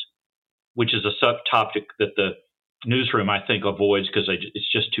science, which is a subtopic that the newsroom, I think, avoids because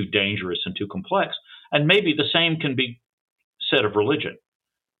it's just too dangerous and too complex. And maybe the same can be said of religion.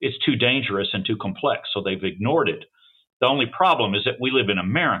 It's too dangerous and too complex, so they've ignored it. The only problem is that we live in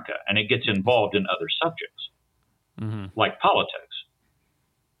America, and it gets involved in other subjects, like politics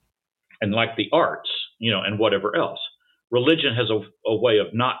and like the arts, and whatever else. Religion has a way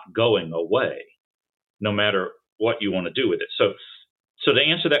of not going away, no matter what you want to do with it. So to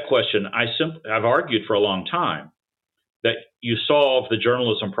answer that question, I've argued for a long time that you solve the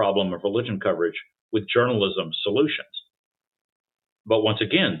journalism problem of religion coverage with journalism solutions. But once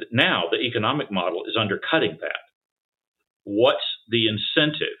again, now the economic model is undercutting that. What's the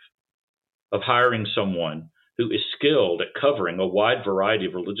incentive of hiring someone who is skilled at covering a wide variety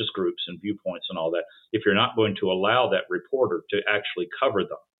of religious groups and viewpoints and all that, if you're not going to allow that reporter to actually cover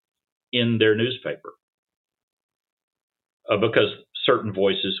them in their newspaper. Because certain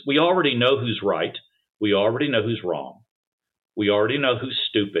voices, we already know who's right. We already know who's wrong. We already know who's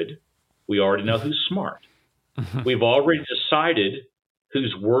stupid. We already know who's smart. We've already decided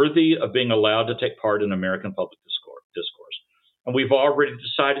who's worthy of being allowed to take part in American public discourse. And we've already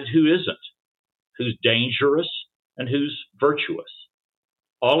decided who isn't, who's dangerous and who's virtuous.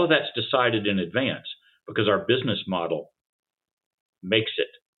 All of that's decided in advance because our business model makes it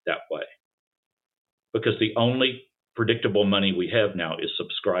that way. Because the only predictable money we have now is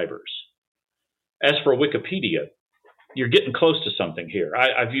subscribers. As for Wikipedia, you're getting close to something here.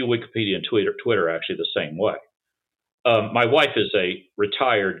 I view Wikipedia and Twitter actually the same way. My wife is a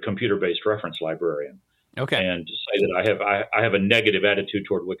retired computer-based reference librarian. Okay. And to say that I have a negative attitude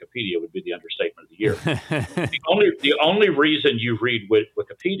toward Wikipedia would be the understatement of the year. The only reason you read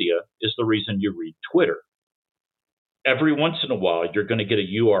Wikipedia is the reason you read Twitter. Every once in a while, you're going to get a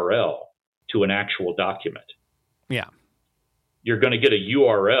URL to an actual document. Yeah. You're going to get a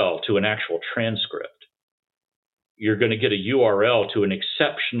URL to an actual transcript. You're going to get a URL to an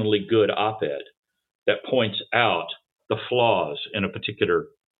exceptionally good op-ed that points out the flaws in a particular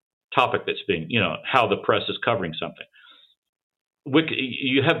topic that's being, how the press is covering something.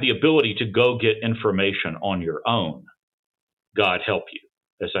 You have the ability to go get information on your own. God help you,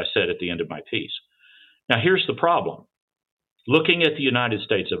 as I said at the end of my piece. Now, here's the problem. Looking at the United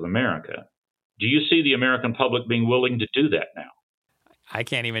States of America, do you see the American public being willing to do that now? I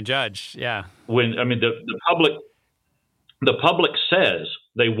can't even judge. Yeah. The public says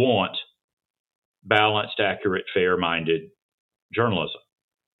they want balanced, accurate, fair-minded journalism.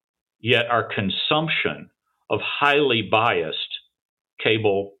 Yet our consumption of highly biased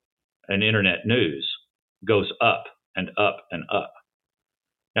cable and internet news goes up and up and up.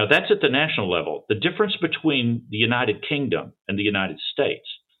 Now, that's at the national level. The difference between the United Kingdom and the United States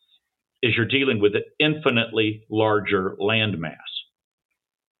is you're dealing with an infinitely larger landmass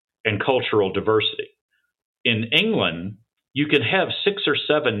and cultural diversity. In England, you can have 6 or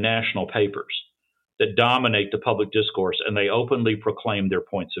 7 national papers that dominate the public discourse, and they openly proclaim their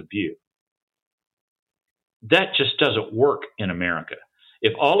points of view. That just doesn't work in America.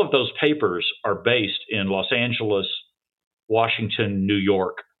 If all of those papers are based in Los Angeles, Washington, New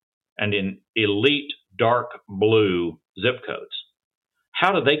York, and in elite dark blue zip codes,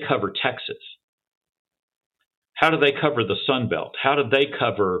 how do they cover Texas? How do they cover the Sun Belt? How do they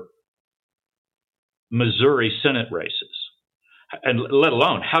cover Missouri Senate races? And let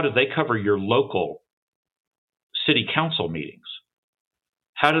alone, how do they cover your local city council meetings?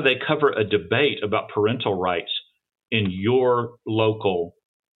 How do they cover a debate about parental rights in your local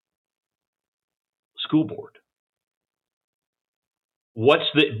school board? What's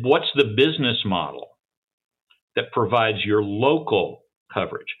the business model that provides your local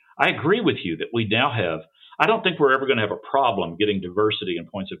coverage? I agree with you that we now have, I don't think we're ever going to have a problem getting diversity and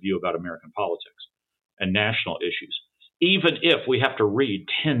points of view about American politics and national issues, even if we have to read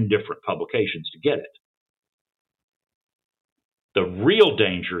 10 different publications to get it. The real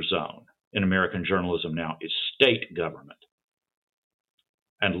danger zone in American journalism now is state government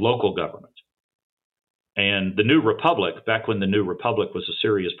and local government. And the New Republic, back when the New Republic was a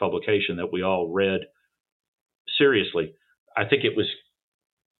serious publication that we all read seriously, I think it was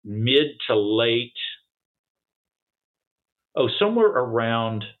mid to late, somewhere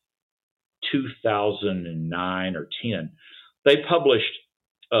around 2009 or 10, they published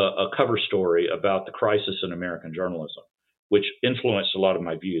a cover story about the crisis in American journalism, which influenced a lot of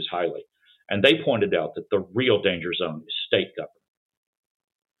my views highly. And they pointed out that the real danger zone is state government.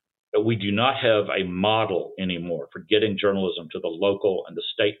 That we do not have a model anymore for getting journalism to the local and the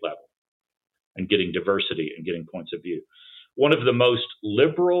state level and getting diversity and getting points of view. One of the most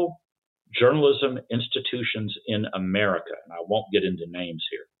liberal journalism institutions in America, and I won't get into names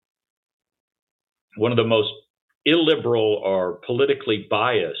here, one of the most illiberal or politically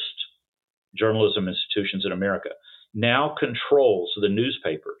biased journalism institutions in America, now controls the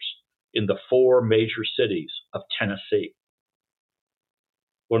newspapers in the 4 major cities of Tennessee.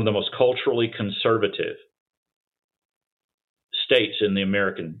 One of the most culturally conservative states in the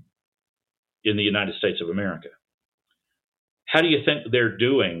United States of America. How do you think they're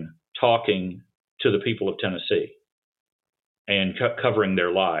doing talking to the people of Tennessee and covering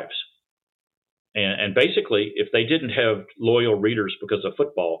their lives? And basically, if they didn't have loyal readers because of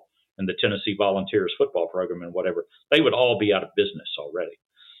football and the Tennessee Volunteers football program and whatever, they would all be out of business already.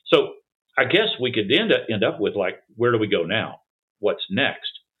 So I guess we could end up with, like, where do we go now? What's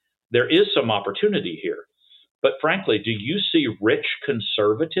next? There is some opportunity here. But frankly, do you see rich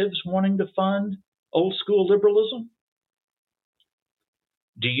conservatives wanting to fund old school liberalism?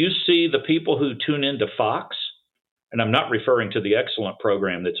 Do you see the people who tune into Fox? And I'm not referring to the excellent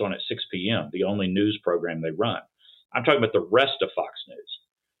program that's on at 6 p.m., the only news program they run. I'm talking about the rest of Fox News.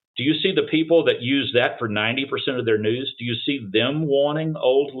 Do you see the people that use that for 90% of their news? Do you see them wanting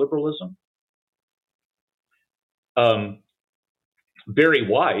old liberalism? Barry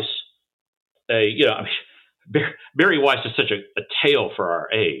Weiss, Barry Weiss is such a tale for our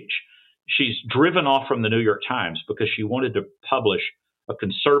age. She's driven off from the New York Times because she wanted to publish a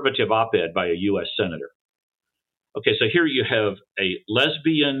conservative op-ed by a U.S. senator. Okay, so here you have a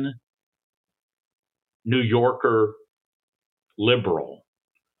lesbian New Yorker liberal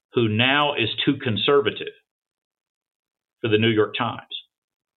who now is too conservative for the New York Times.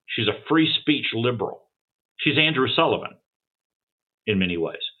 She's a free speech liberal. She's Andrew Sullivan in many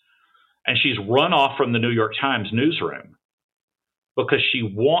ways. And she's run off from the New York Times newsroom because she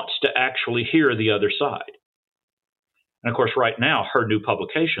wants to actually hear the other side. And of course, right now, her new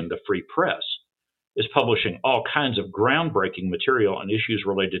publication, The Free Press, is publishing all kinds of groundbreaking material on issues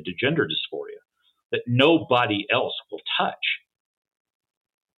related to gender dysphoria that nobody else will touch.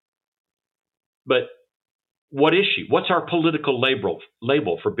 But what is she? What's our political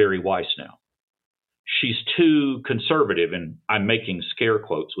label for Barry Weiss now? She's too conservative, and I'm making scare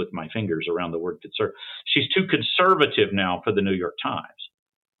quotes with my fingers around the word conservative. She's too conservative now for the New York Times.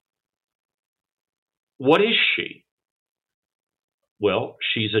 What is she? Well,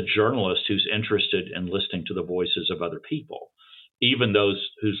 she's a journalist who's interested in listening to the voices of other people, even those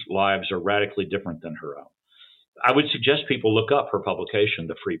whose lives are radically different than her own. I would suggest people look up her publication,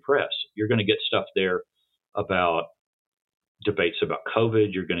 The Free Press. You're going to get stuff there about debates about COVID.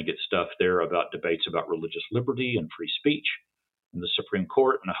 You're going to get stuff there about debates about religious liberty and free speech and the Supreme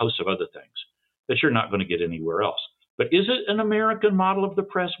Court and a host of other things that you're not going to get anywhere else. But is it an American model of the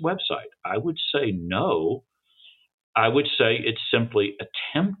press website? I would say no. I would say it's simply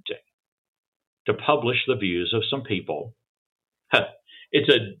attempting to publish the views of some people.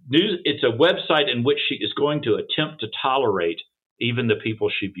 It's a website in which she is going to attempt to tolerate even the people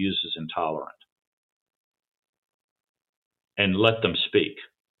she views as intolerant and let them speak.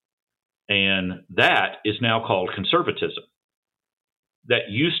 And that is now called conservatism. That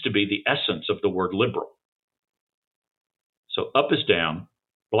used to be the essence of the word liberal. So up is down,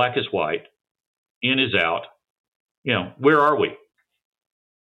 black is white, in is out. Where are we?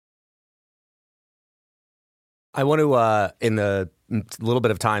 I want to, in the little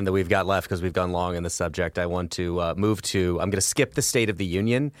bit of time that we've got left, because we've gone long in the subject, I want to move to, I'm going to skip the State of the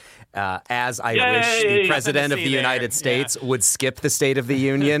Union, as I wish the President of the United States would skip the State of the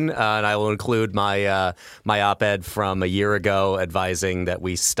Union. And I will include my my op-ed from a year ago advising that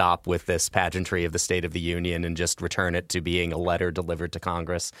we stop with this pageantry of the State of the Union and just return it to being a letter delivered to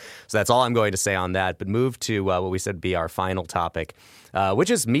Congress. So that's all I'm going to say on that. But move to what we said would be our final topic, which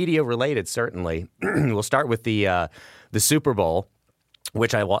is media related, certainly. We'll start with the Super Bowl,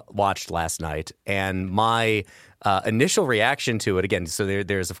 which I watched last night, and my initial reaction to it, again, so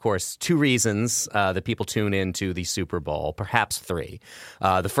there's, of course, two reasons that people tune into the Super Bowl, perhaps three.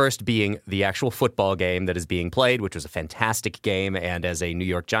 The first being the actual football game that is being played, which was a fantastic game, and as a New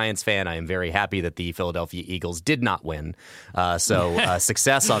York Giants fan, I am very happy that the Philadelphia Eagles did not win. So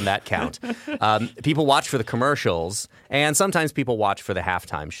success on that count. People watch for the commercials, and sometimes people watch for the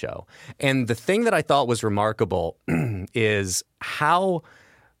halftime show. And the thing that I thought was remarkable is how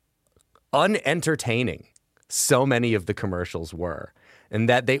unentertaining so many of the commercials were, and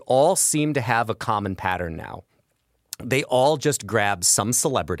that they all seem to have a common pattern now. They all just grab some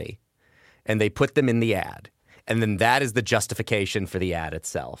celebrity and they put them in the ad, and then that is the justification for the ad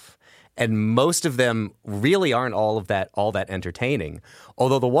itself. And most of them really aren't all that entertaining.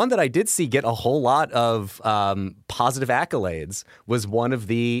 Although the one that I did see get a whole lot of positive accolades was one of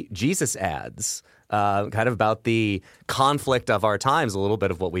the Jesus ads. Kind of about the conflict of our times, a little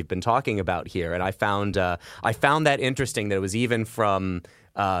bit of what we've been talking about here. And I found that interesting that it was even from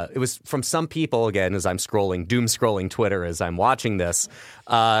some people, again, as I'm doom scrolling Twitter as I'm watching this,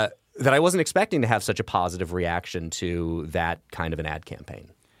 that I wasn't expecting to have such a positive reaction to that kind of an ad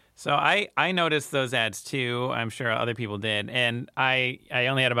campaign. So I noticed those ads too. I'm sure other people did. And I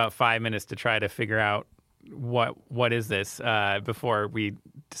only had about 5 minutes to try to figure out what is this before we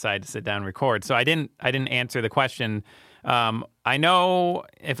decided to sit down and record. So I didn't answer the question. I know,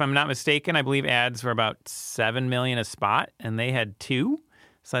 if I'm not mistaken, I believe ads were about $7 million a spot, and they had 2.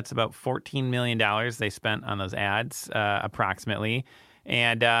 So that's about $14 million they spent on those ads, approximately.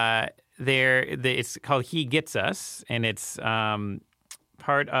 And it's called He Gets Us, and it's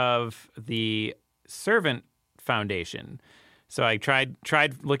part of the Servant Foundation. So I tried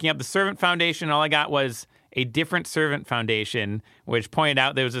looking up the Servant Foundation. All I got was a different Servant Foundation, which pointed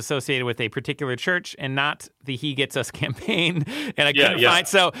out that it was associated with a particular church and not the He Gets Us campaign. And I couldn't find.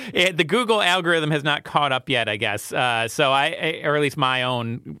 So the Google algorithm has not caught up yet, I guess. So I, or at least my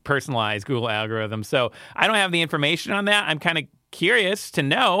own personalized Google algorithm. So I don't have the information on that. I'm kind of curious to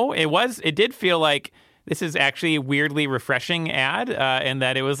know. It did feel like this is actually a weirdly refreshing ad, and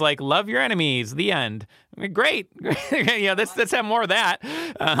that it was like, love your enemies, the end. Great. Let's have more of that.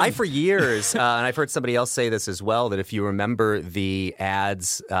 I, for years, and I've heard somebody else say this as well, that if you remember the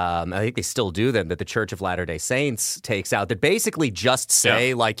ads, I think they still do them, that the Church of Latter-day Saints takes out, that basically just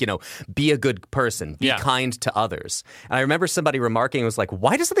say, be a good person, be kind to others. And I remember somebody remarking, it was like,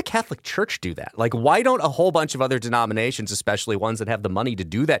 why doesn't the Catholic Church do that? Like, why don't a whole bunch of other denominations, especially ones that have the money to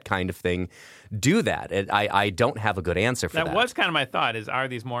do that kind of thing, do that? And I don't have a good answer for that. That was kind of my thought, are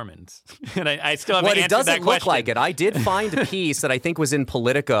these Mormons? And I still haven't answered that question. It doesn't look like it. I did find a piece that I think was in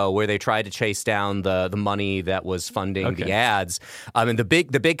Politico where they tried to chase down the money that was funding the ads. And the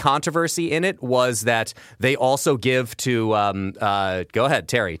big controversy in it was that they also give to go ahead,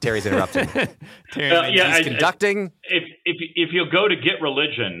 Terry. Terry's interrupting. He's conducting. If you'll go to Get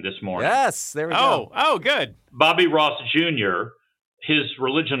Religion this morning. Yes, there we go. Oh, good. Bobby Ross Jr., his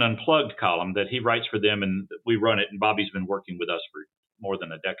Religion Unplugged column that he writes for them, and we run it, and Bobby's been working with us for more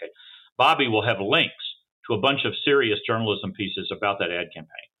than a decade. Bobby will have links to a bunch of serious journalism pieces about that ad campaign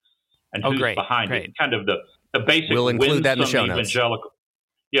and who's behind it. Kind of the basic we'll include that in the show notes. Evangelical,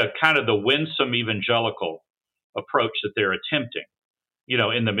 kind of the winsome evangelical approach that they're attempting,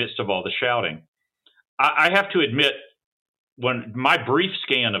 in the midst of all the shouting. I have to admit, when my brief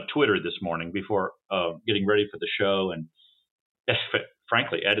scan of Twitter this morning before getting ready for the show and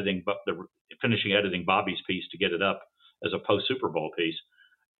frankly finishing editing Bobby's piece to get it up as a post Super Bowl piece.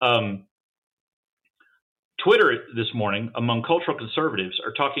 Twitter this morning, among cultural conservatives,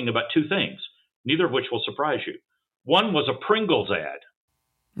 are talking about two things, neither of which will surprise you. One was a Pringles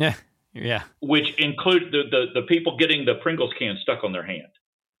ad. Yeah. Which included the people getting the Pringles can stuck on their hand.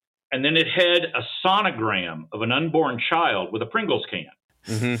 And then it had a sonogram of an unborn child with a Pringles can.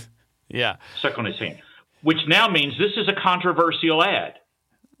 Mm-hmm. Yeah. Stuck on his hand. Which now means this is a controversial ad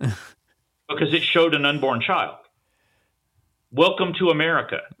because it showed an unborn child. Welcome to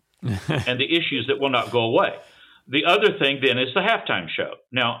America and the issues that will not go away. The other thing then is the halftime show.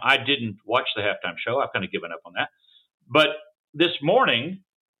 Now, I didn't watch the halftime show. I've kind of given up on that. But this morning,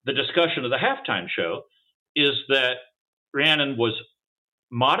 the discussion of the halftime show is that Rhiannon was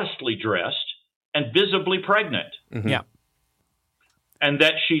modestly dressed and visibly pregnant. Mm-hmm. Yeah. And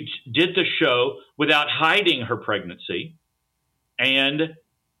that she did the show without hiding her pregnancy and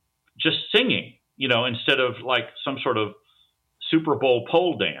just singing, instead of like some sort of Super Bowl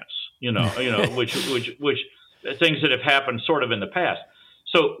pole dance, which things that have happened sort of in the past.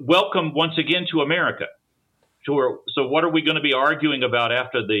 So welcome once again to America. So what are we going to be arguing about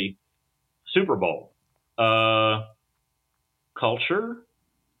after the Super Bowl? Culture,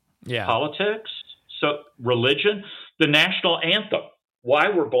 politics, religion, the national anthem. Why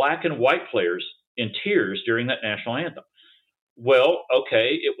were black and white players in tears during that national anthem? Well,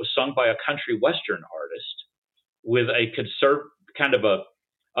 okay, it was sung by a country western artist with a kind of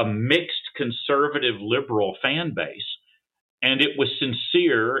a mixed conservative liberal fan base, and it was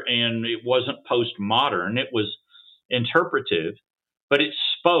sincere and it wasn't postmodern. It was interpretive, but it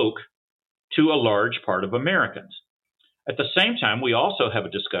spoke to a large part of Americans. At the same time, we also have a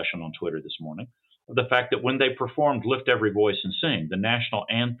discussion on Twitter this morning of the fact that when they performed Lift Every Voice and Sing, the national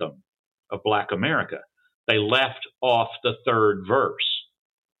anthem of Black America, they left off the third verse,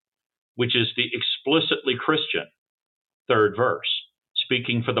 which is the explicitly Christian third verse,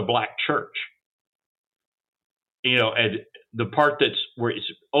 speaking for the Black church. And the part where it's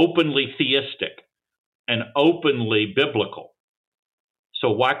openly theistic and openly biblical.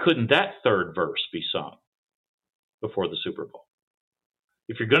 So why couldn't that third verse be sung before the Super Bowl?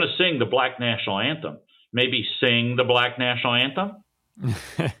 If you're going to sing the Black national anthem, maybe sing the Black national anthem?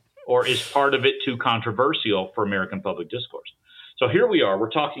 Or is part of it too controversial for American public discourse? So here we are. We're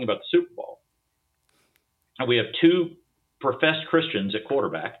talking about the Super Bowl. And we have two professed Christians at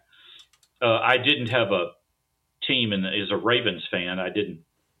quarterback. I didn't have a team, and as a Ravens fan,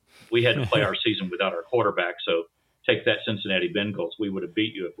 we had to play our season without our quarterback. So take that, Cincinnati Bengals. We would have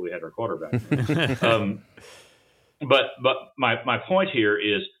beat you if we had our quarterback. But my point here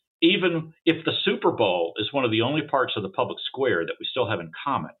is, even if the Super Bowl is one of the only parts of the public square that we still have in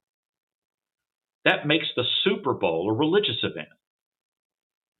common, that makes the Super Bowl a religious event.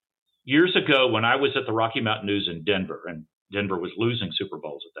 Years ago, when I was at the Rocky Mountain News in Denver, and Denver was losing Super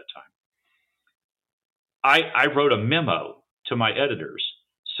Bowls at that time, I wrote a memo to my editors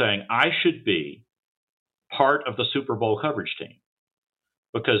saying I should be part of the Super Bowl coverage team.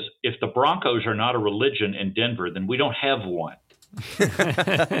 Because if the Broncos are not a religion in Denver, then we don't have one.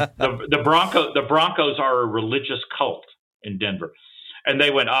 the Broncos are a religious cult in Denver. And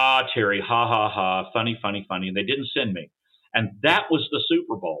they went, Terry, ha, ha, ha, funny, funny, funny. And they didn't send me. And that was the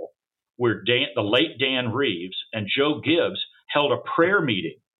Super Bowl where the late Dan Reeves and Joe Gibbs held a prayer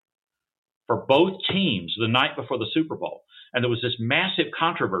meeting for both teams the night before the Super Bowl. And there was this massive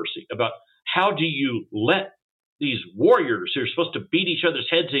controversy about how do you let these warriors who are supposed to beat each other's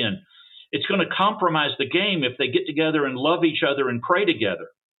heads in, it's going to compromise the game if they get together and love each other and pray together.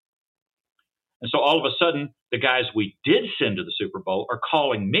 And so all of a sudden, the guys we did send to the Super Bowl are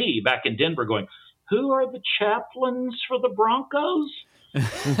calling me back in Denver going, who are the chaplains for the Broncos?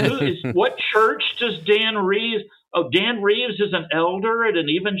 What church does Dan Reeves? Oh, Dan Reeves is an elder at an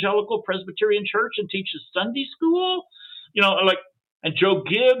evangelical Presbyterian church and teaches Sunday school. And Joe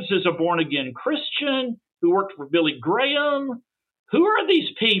Gibbs is a born-again Christian who worked for Billy Graham. Who are these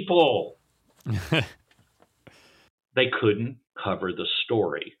people? They couldn't cover the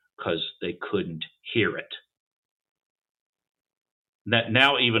story because they couldn't hear it. That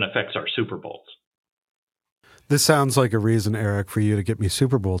now even affects our Super Bowls. This sounds like a reason, Eric, for you to get me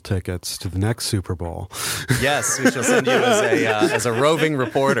Super Bowl tickets to the next Super Bowl. Yes, we shall send you as a roving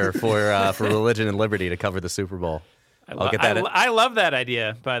reporter for Religion and Liberty to cover the Super Bowl. I'll get that. I love that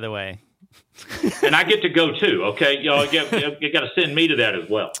idea, by the way. And I get to go too, okay? You got to send me to that as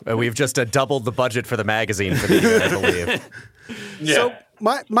well. We've just doubled the budget for the magazine for the year, I believe. Yeah. So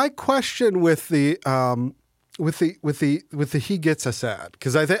my question with the He Gets Us ad,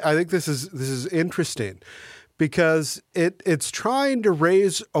 because I think this is interesting, because it's trying to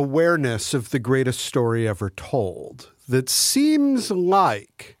raise awareness of the greatest story ever told. That seems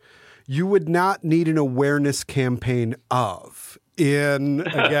like you would not need an awareness campaign of in,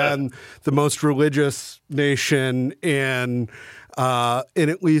 again, the most religious nation in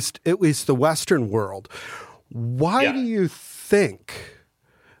at least the Western world. Why do you think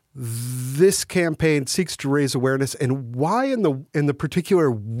this campaign seeks to raise awareness, and why in the particular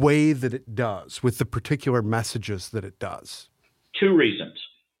way that it does, with the particular messages that it does? Two reasons.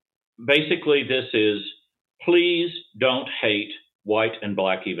 Basically, this is please don't hate white and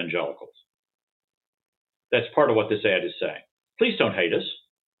black evangelicals. That's part of what this ad is saying. Please don't hate us.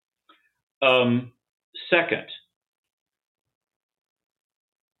 Second,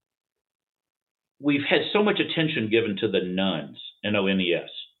 we've had so much attention given to the nuns, N-O-N-E-S,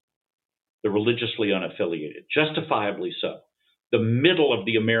 the religiously unaffiliated, justifiably so. The middle of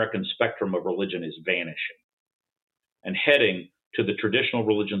the American spectrum of religion is vanishing and heading to the traditional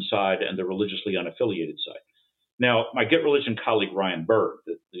religion side and the religiously unaffiliated side. Now, my Get Religion colleague, Ryan Berg,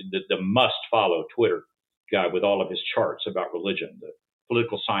 the must-follow Twitter guy with all of his charts about religion, the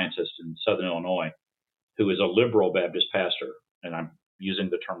political scientist in Southern Illinois, who is a liberal Baptist pastor, and I'm using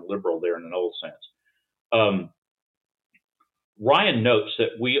the term liberal there in an old sense. Ryan notes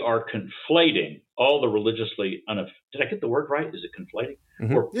that we are conflating all the religiously did I get the word right? Is it conflating?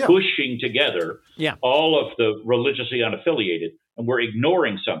 Mm-hmm. We're pushing together all of the religiously unaffiliated, and we're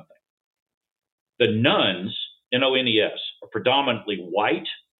ignoring something. The nuns, N-O-N-E-S, are predominantly white,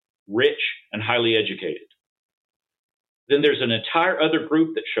 rich, and highly educated. Then there's an entire other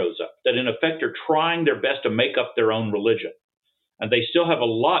group that shows up that in effect are trying their best to make up their own religion. And they still have a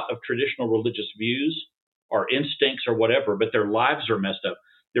lot of traditional religious views or instincts or whatever, but their lives are messed up.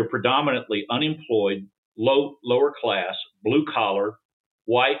 They're predominantly unemployed, lower class, blue collar,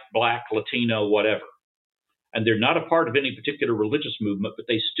 white, black, Latino, whatever. And they're not a part of any particular religious movement, but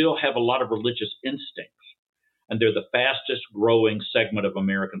they still have a lot of religious instincts. And they're the fastest growing segment of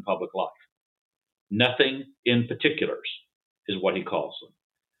American public life. Nothing in particulars is what he calls them.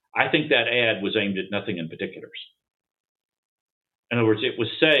 I think that ad was aimed at nothing in particulars. In other words, it was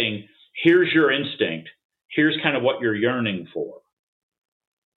saying, here's your instinct. Here's kind of what you're yearning for.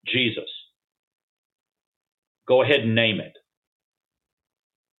 Jesus. Go ahead and name it.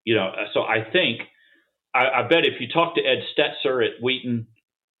 So I think, I bet if you talk to Ed Stetzer at Wheaton,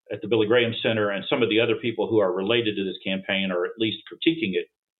 at the Billy Graham Center, and some of the other people who are related to this campaign, or at least critiquing it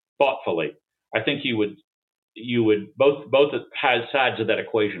thoughtfully, I think you would both sides of that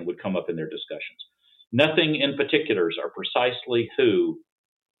equation would come up in their discussions. Nothing in particulars are precisely who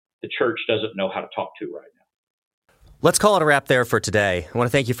the church doesn't know how to talk to right now. Let's call it a wrap there for today. I want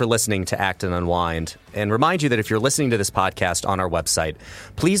to thank you for listening to Act and Unwind, and remind you that if you're listening to this podcast on our website,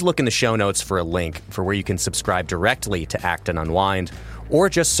 please look in the show notes for a link for where you can subscribe directly to Act and Unwind, or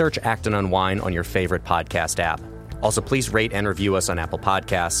just search Act and Unwind on your favorite podcast app. Also, please rate and review us on Apple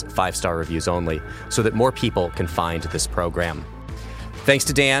Podcasts, 5-star reviews only, so that more people can find this program. Thanks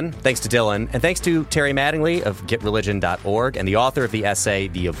to Dan, thanks to Dylan, and thanks to Terry Mattingly of GetReligion.org and the author of the essay,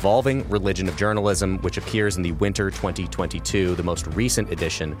 The Evolving Religion of Journalism, which appears in the Winter 2022, the most recent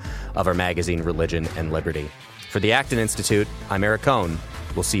edition of our magazine, Religion and Liberty. For the Acton Institute, I'm Eric Kohn.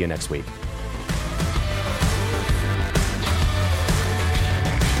 We'll see you next week.